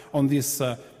capitalize on this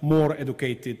more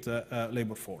educated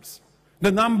labor force.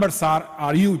 The numbers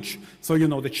are huge. So,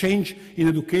 the change in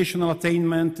educational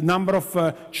attainment, number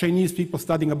of Chinese people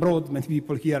studying abroad, many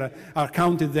people here are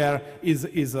counted there, is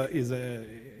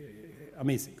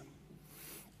amazing.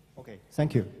 Okay,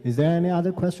 thank you. Is there any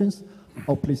other questions?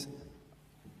 Oh, please.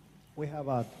 We have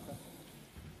a...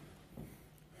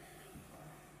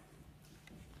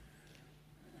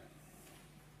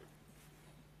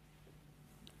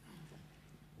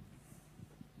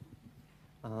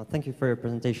 Thank you for your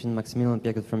presentation, Maximilian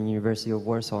Piekut from University of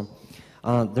Warsaw.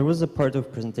 There was a part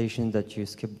of presentation that you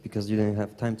skipped because you didn't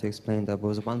have time to explain. That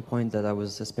was one point that I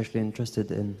was especially interested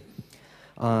in.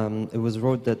 It was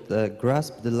wrote that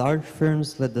grasp the large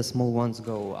firms, let the small ones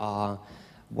go.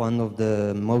 One of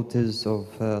the motives of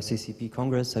CCP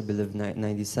Congress, I believe,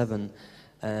 97.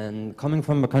 And coming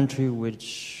from a country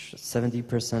which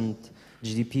 70%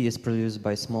 GDP is produced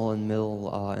by small and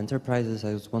middle enterprises,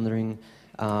 I was wondering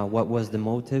what was the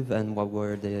motive and what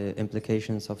were the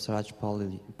implications of such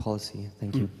policy?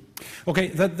 Thank you. Okay,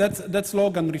 that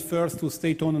slogan refers to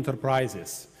state-owned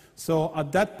enterprises. So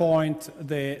at that point,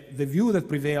 the view that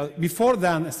prevailed, before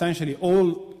then, essentially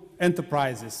all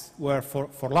enterprises were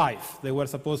for life. They were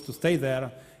supposed to stay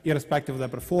there, irrespective of their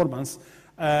performance.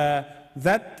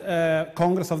 That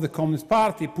Congress of the Communist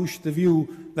Party pushed the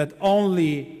view that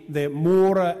only the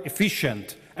more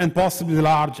efficient and possibly the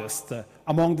largest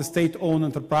among the state-owned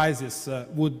enterprises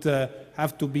would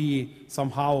have to be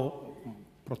somehow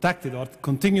protected or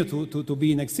continue to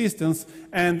be in existence,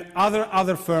 and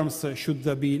other firms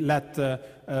should be let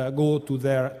go to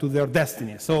their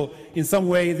destiny. So in some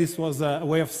way this was a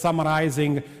way of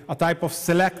summarizing a type of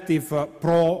selective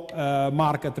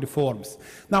pro-market reforms.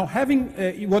 Now,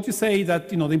 having what you say that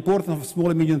the importance of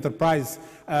small and medium enterprise,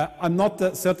 I'm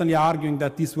not certainly arguing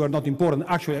that these were not important.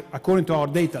 Actually, according to our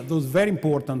data, those very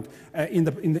important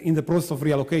in the process of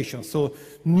reallocation. So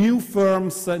new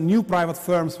firms, new private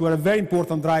firms were a very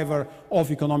important driver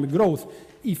of economic growth.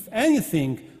 If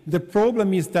anything, the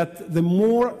problem is that the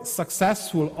more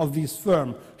successful of these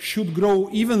firms should grow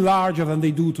even larger than they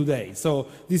do today. So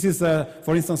this is,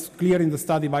 for instance, clear in the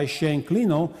study by Xie and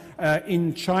Clino.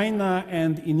 In China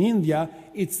and in India,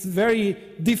 it's very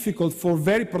difficult for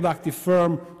very productive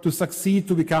firms to succeed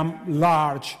to become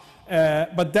large.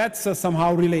 But that's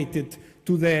somehow related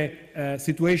to the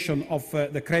situation of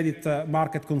the credit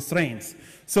market constraints.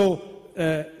 So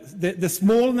the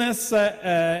smallness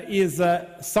is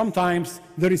sometimes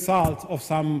the result of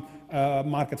some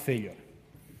market failure.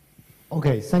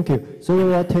 Okay, thank you. So we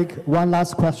will take one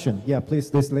last question. Yeah,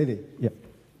 please, this lady. Yeah.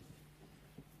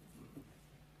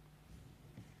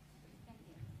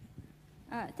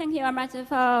 Thank you very much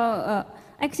for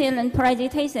excellent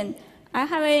presentation. I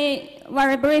have a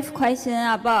very brief question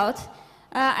about,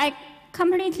 I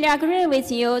completely agree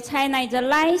with you, China is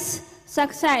less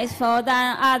successful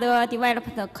than other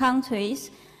developed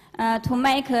countries to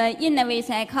make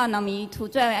innovation economy to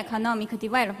drive economic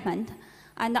development.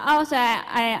 And also,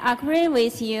 I agree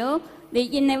with you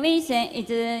the innovation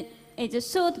it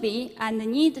should be and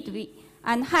need to be,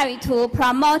 and how to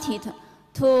promote it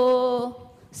to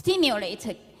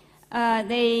stimulate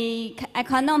the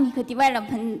economic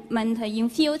development in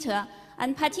future,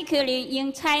 and particularly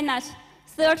in China's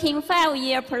 13th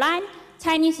five-year plan,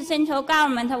 Chinese central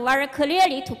government very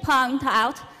clearly to point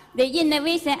out the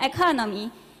innovation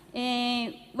economy.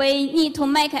 We need to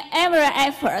make every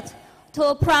effort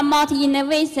to promote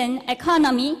innovation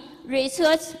economy,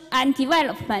 research and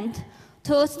development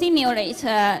to stimulate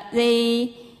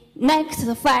the next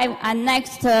 5 and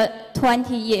next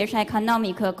 20 years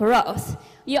economic growth.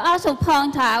 You also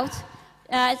point out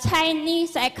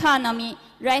Chinese economy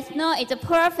right now is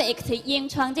perfect in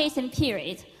transition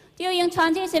period. During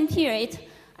transition period,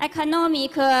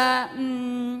 economic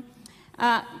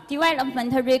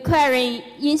development requiring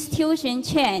institution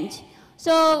change.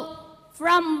 So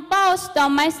from both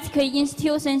domestic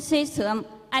institution system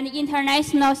and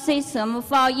international system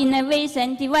for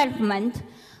innovation development,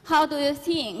 how do you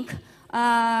think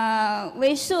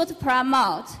we should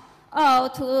promote or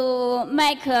to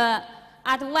make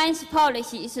advanced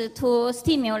policies to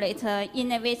stimulate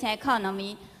innovation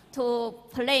economy to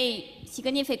play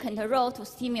significant role to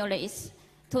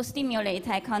stimulate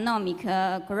economic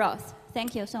growth?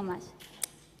 Thank you so much.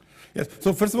 Yes.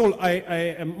 So first of all,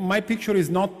 my picture is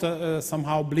not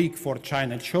somehow bleak for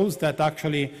China. It shows that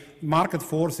actually market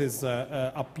forces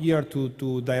appear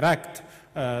to direct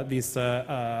this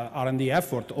R&D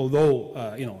effort, although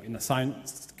in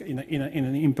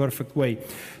an imperfect way.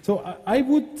 So I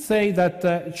would say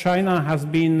that China has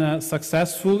been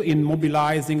successful in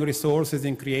mobilizing resources,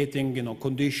 in creating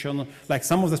conditions, like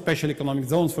some of the special economic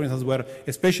zones, for instance, were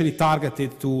especially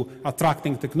targeted to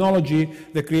attracting technology,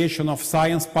 the creation of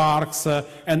science parks,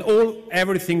 and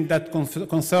everything that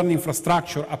concerns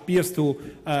infrastructure appears to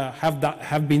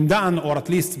have been done, or at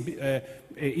least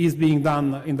is being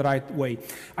done in the right way.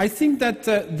 I think that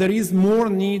there is more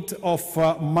need of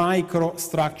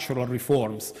micro-structural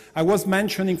reforms. I was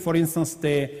mentioning, for instance,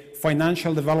 the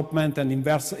financial development and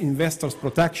investors'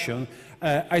 protection.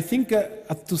 I think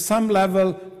to some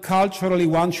level, culturally,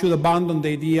 one should abandon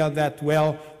the idea that,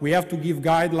 well, we have to give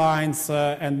guidelines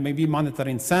and maybe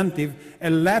monetary incentive,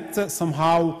 and let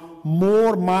somehow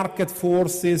more market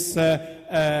forces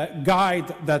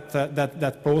guide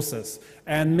that process,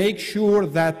 and make sure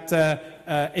that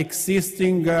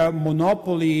existing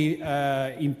monopoly,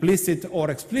 implicit or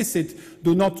explicit,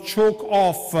 do not choke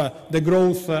off the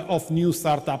growth of new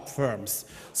startup firms.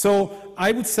 So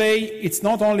I would say it's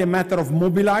not only a matter of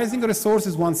mobilizing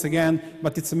resources once again,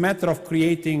 but it's a matter of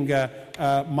creating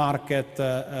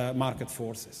market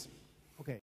forces.